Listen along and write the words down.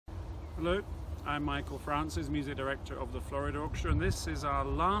Hello, I'm Michael Francis, Music Director of the Florida Orchestra, and this is our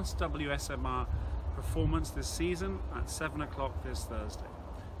last WSMR performance this season at 7 o'clock this Thursday.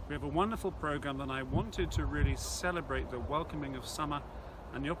 We have a wonderful program that I wanted to really celebrate the welcoming of summer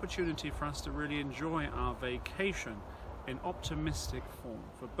and the opportunity for us to really enjoy our vacation in optimistic form.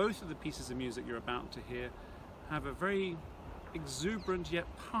 For both of the pieces of music you're about to hear have a very exuberant yet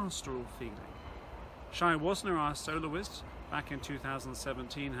pastoral feeling. Shai Wasner, our soloist, back in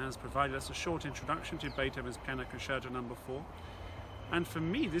 2017 has provided us a short introduction to Beethoven's Piano Concerto No. 4. And for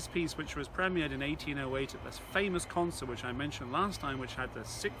me, this piece, which was premiered in 1808 at this famous concert which I mentioned last time, which had the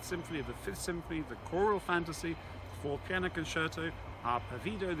 6th Symphony, the 5th Symphony, the Choral Fantasy, the 4th Piano Concerto, our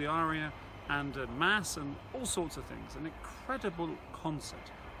Pavido, the aria, and a Mass, and all sorts of things. An incredible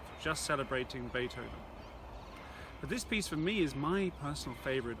concert just celebrating Beethoven. But this piece for me is my personal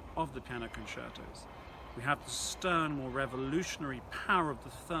favorite of the piano concertos. We have the stern, more revolutionary power of the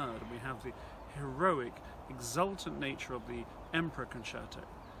third, and we have the heroic, exultant nature of the Emperor Concerto.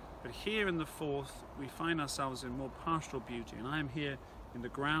 But here in the fourth, we find ourselves in more pastoral beauty, and I am here in the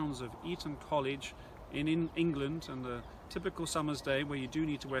grounds of Eton College in England, and a typical summer's day where you do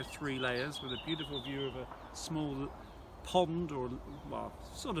need to wear 3 layers, with a beautiful view of a small pond, or well,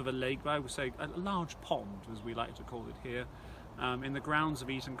 sort of a lake, but I would say a large pond, as we like to call it here, in the grounds of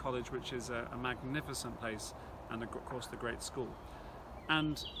Eton College, which is a magnificent place, and of course the great school.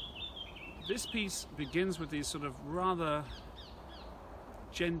 And this piece begins with these sort of rather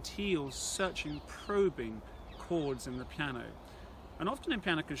genteel, searching, probing chords in the piano. And often in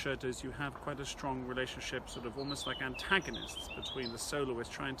piano concertos you have quite a strong relationship, sort of almost like antagonists, between the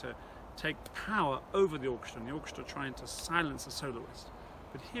soloist trying to take power over the orchestra and the orchestra trying to silence the soloist.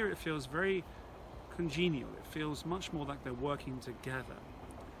 But here it feels very congenial. It feels much more like they're working together.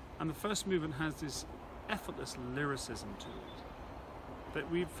 And the first movement has this effortless lyricism to it, that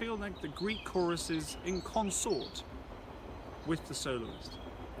we feel like the Greek chorus is in consort with the soloist.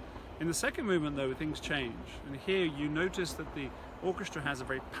 In the second movement, though, things change, and here you notice that the orchestra has a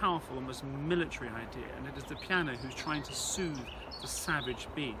very powerful, almost military idea, and it is the piano who's trying to soothe the savage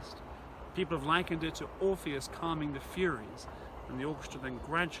beast. People have likened it to Orpheus calming the Furies, and the orchestra then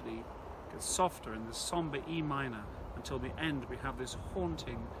gradually gets softer in this somber E minor until the end we have this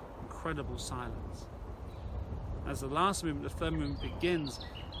haunting, incredible silence. As the last movement, the third movement, begins,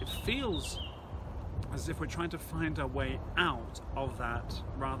 it feels as if we're trying to find our way out of that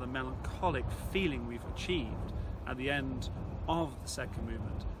rather melancholic feeling we've achieved at the end of the second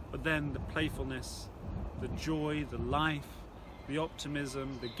movement. But then the playfulness, the joy, the life, the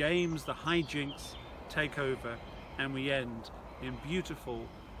optimism, the games, the hijinks take over, and we end in beautiful,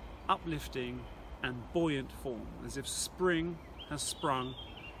 uplifting and buoyant form, as if spring has sprung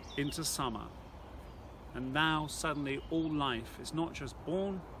into summer. And now suddenly all life is not just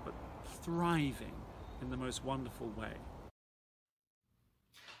born, but thriving in the most wonderful way.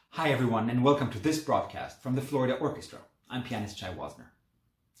 Hi everyone, and welcome to this broadcast from the Florida Orchestra. I'm pianist Shai Wasner.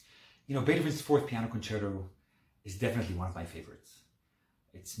 You know, Beethoven's 4th Piano Concerto is definitely one of my favorites.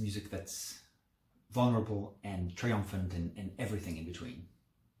 It's music that's vulnerable and triumphant and everything in between.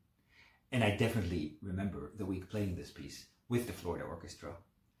 And I definitely remember the week playing this piece with the Florida Orchestra,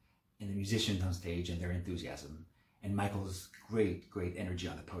 and the musicians on stage and their enthusiasm, and Michael's great energy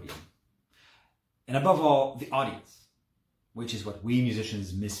on the podium. And above all, the audience, which is what we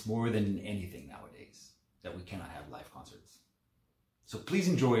musicians miss more than anything nowadays, that we cannot have live concerts. So please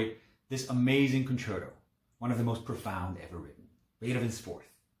enjoy this amazing concerto, one of the most profound ever written, Beethoven's 4th.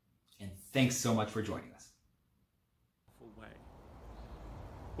 And thanks so much for joining us.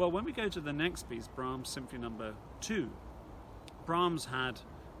 Well, when we go to the next piece, Brahms Symphony No. 2, Brahms had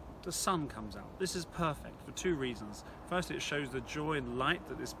the sun comes out. This is perfect for 2 reasons. First, it shows the joy and light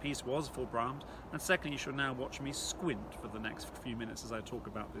that this piece was for Brahms, and secondly, you should now watch me squint for the next few minutes as I talk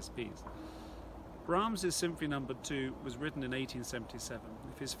about this piece. Brahms' Symphony No. 2 was written in 1877.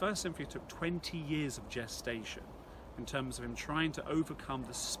 If his first symphony took 20 years of gestation in terms of him trying to overcome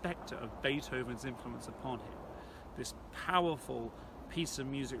the spectre of Beethoven's influence upon him, this powerful piece of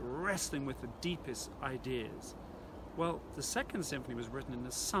music wrestling with the deepest ideas. Well, the second symphony was written in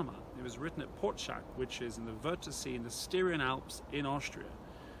the summer. It was written at Portschach, which is in the Wörthersee in the Styrian Alps in Austria.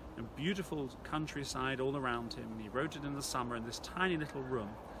 And beautiful countryside all around him. And he wrote it in the summer in this tiny little room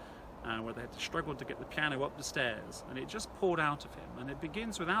where they had to struggle to get the piano up the stairs. And it just poured out of him. And it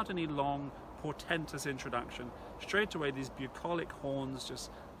begins without any long, portentous introduction. Straight away, these bucolic horns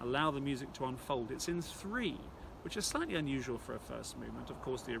just allow the music to unfold. It's in 3, which is slightly unusual for a first movement. Of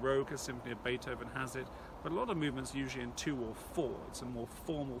course, the Eroica Symphony of Beethoven has it, but a lot of movements usually in 2 or 4. It's a more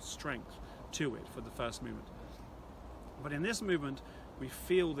formal strength to it for the first movement. But in this movement, we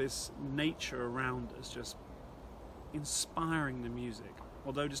feel this nature around us just inspiring the music.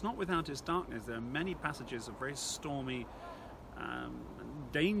 Although it is not without its darkness, there are many passages of very stormy,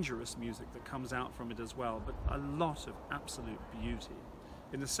 dangerous music that comes out from it as well, but a lot of absolute beauty.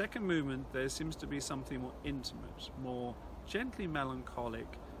 In the second movement, there seems to be something more intimate, more gently melancholic,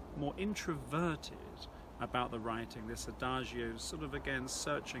 more introverted about the writing. This adagio sort of again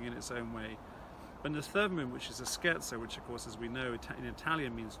searching in its own way. But in the third movement, which is a scherzo, which of course, as we know in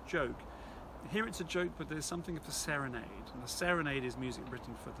Italian means joke, here it's a joke, but there's something of a serenade. And the serenade is music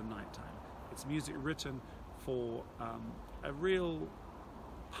written for the nighttime. It's music written for a real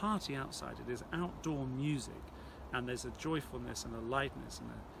party outside. It is outdoor music, and there's a joyfulness and a lightness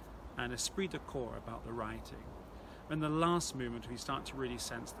and an esprit de corps about the writing. In the last movement, we start to really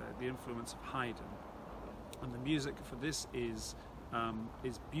sense the influence of Haydn, and the music for this is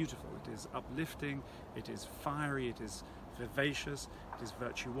beautiful. It is uplifting, it is fiery, it is vivacious, it is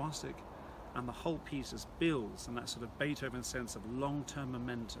virtuosic, and the whole piece just builds in that sort of Beethoven sense of long-term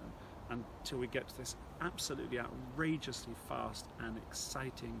momentum until we get to this absolutely outrageously fast and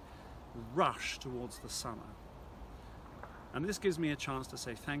exciting rush towards the summer. And this gives me a chance to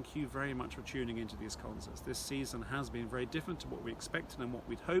say thank you very much for tuning into these concerts. This season has been very different to what we expected and what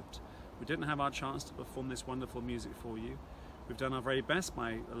we'd hoped. We didn't have our chance to perform this wonderful music for you. We've done our very best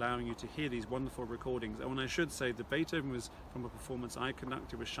by allowing you to hear these wonderful recordings. And I should say the Beethoven was from a performance I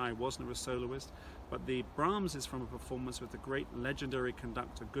conducted with Shai Wasner as soloist, but the Brahms is from a performance with the great legendary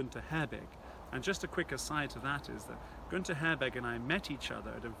conductor Günther Herberg. And just a quick aside to that is that Günther Herberg and I met each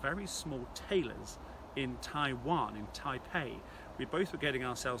other at a very small tailor's in Taiwan, in Taipei. We both were getting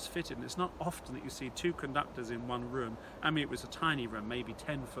ourselves fitted, and it's not often that you see two conductors in one room. I mean, it was a tiny room, maybe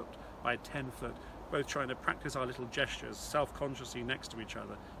 10 foot by 10 foot, both trying to practice our little gestures, self-consciously next to each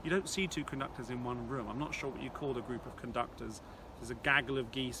other. You don't see two conductors in one room. I'm not sure what you call a group of conductors. There's a gaggle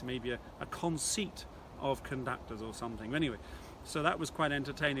of geese, maybe a conceit of conductors or something. Anyway, so that was quite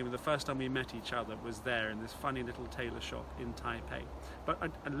entertaining. The first time we met each other was there in this funny little tailor shop in Taipei. But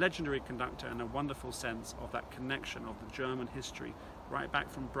a legendary conductor and a wonderful sense of that connection of the German history, right back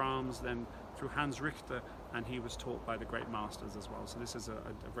from Brahms, then through Hans Richter, and he was taught by the great masters as well. So this is a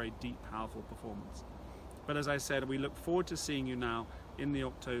very deep, powerful performance. But as I said, we look forward to seeing you now in the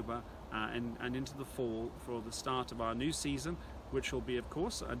October and into the fall for the start of our new season, which will be, of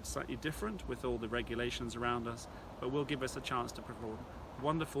course, slightly different with all the regulations around us, but will give us a chance to perform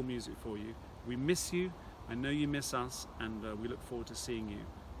wonderful music for you. We miss you, I know you miss us, and we look forward to seeing you,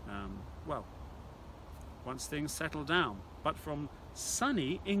 well, once things settle down. But from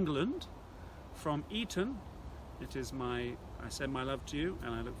sunny England, from Eton, I send my love to you,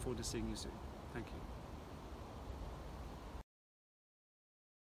 and I look forward to seeing you soon.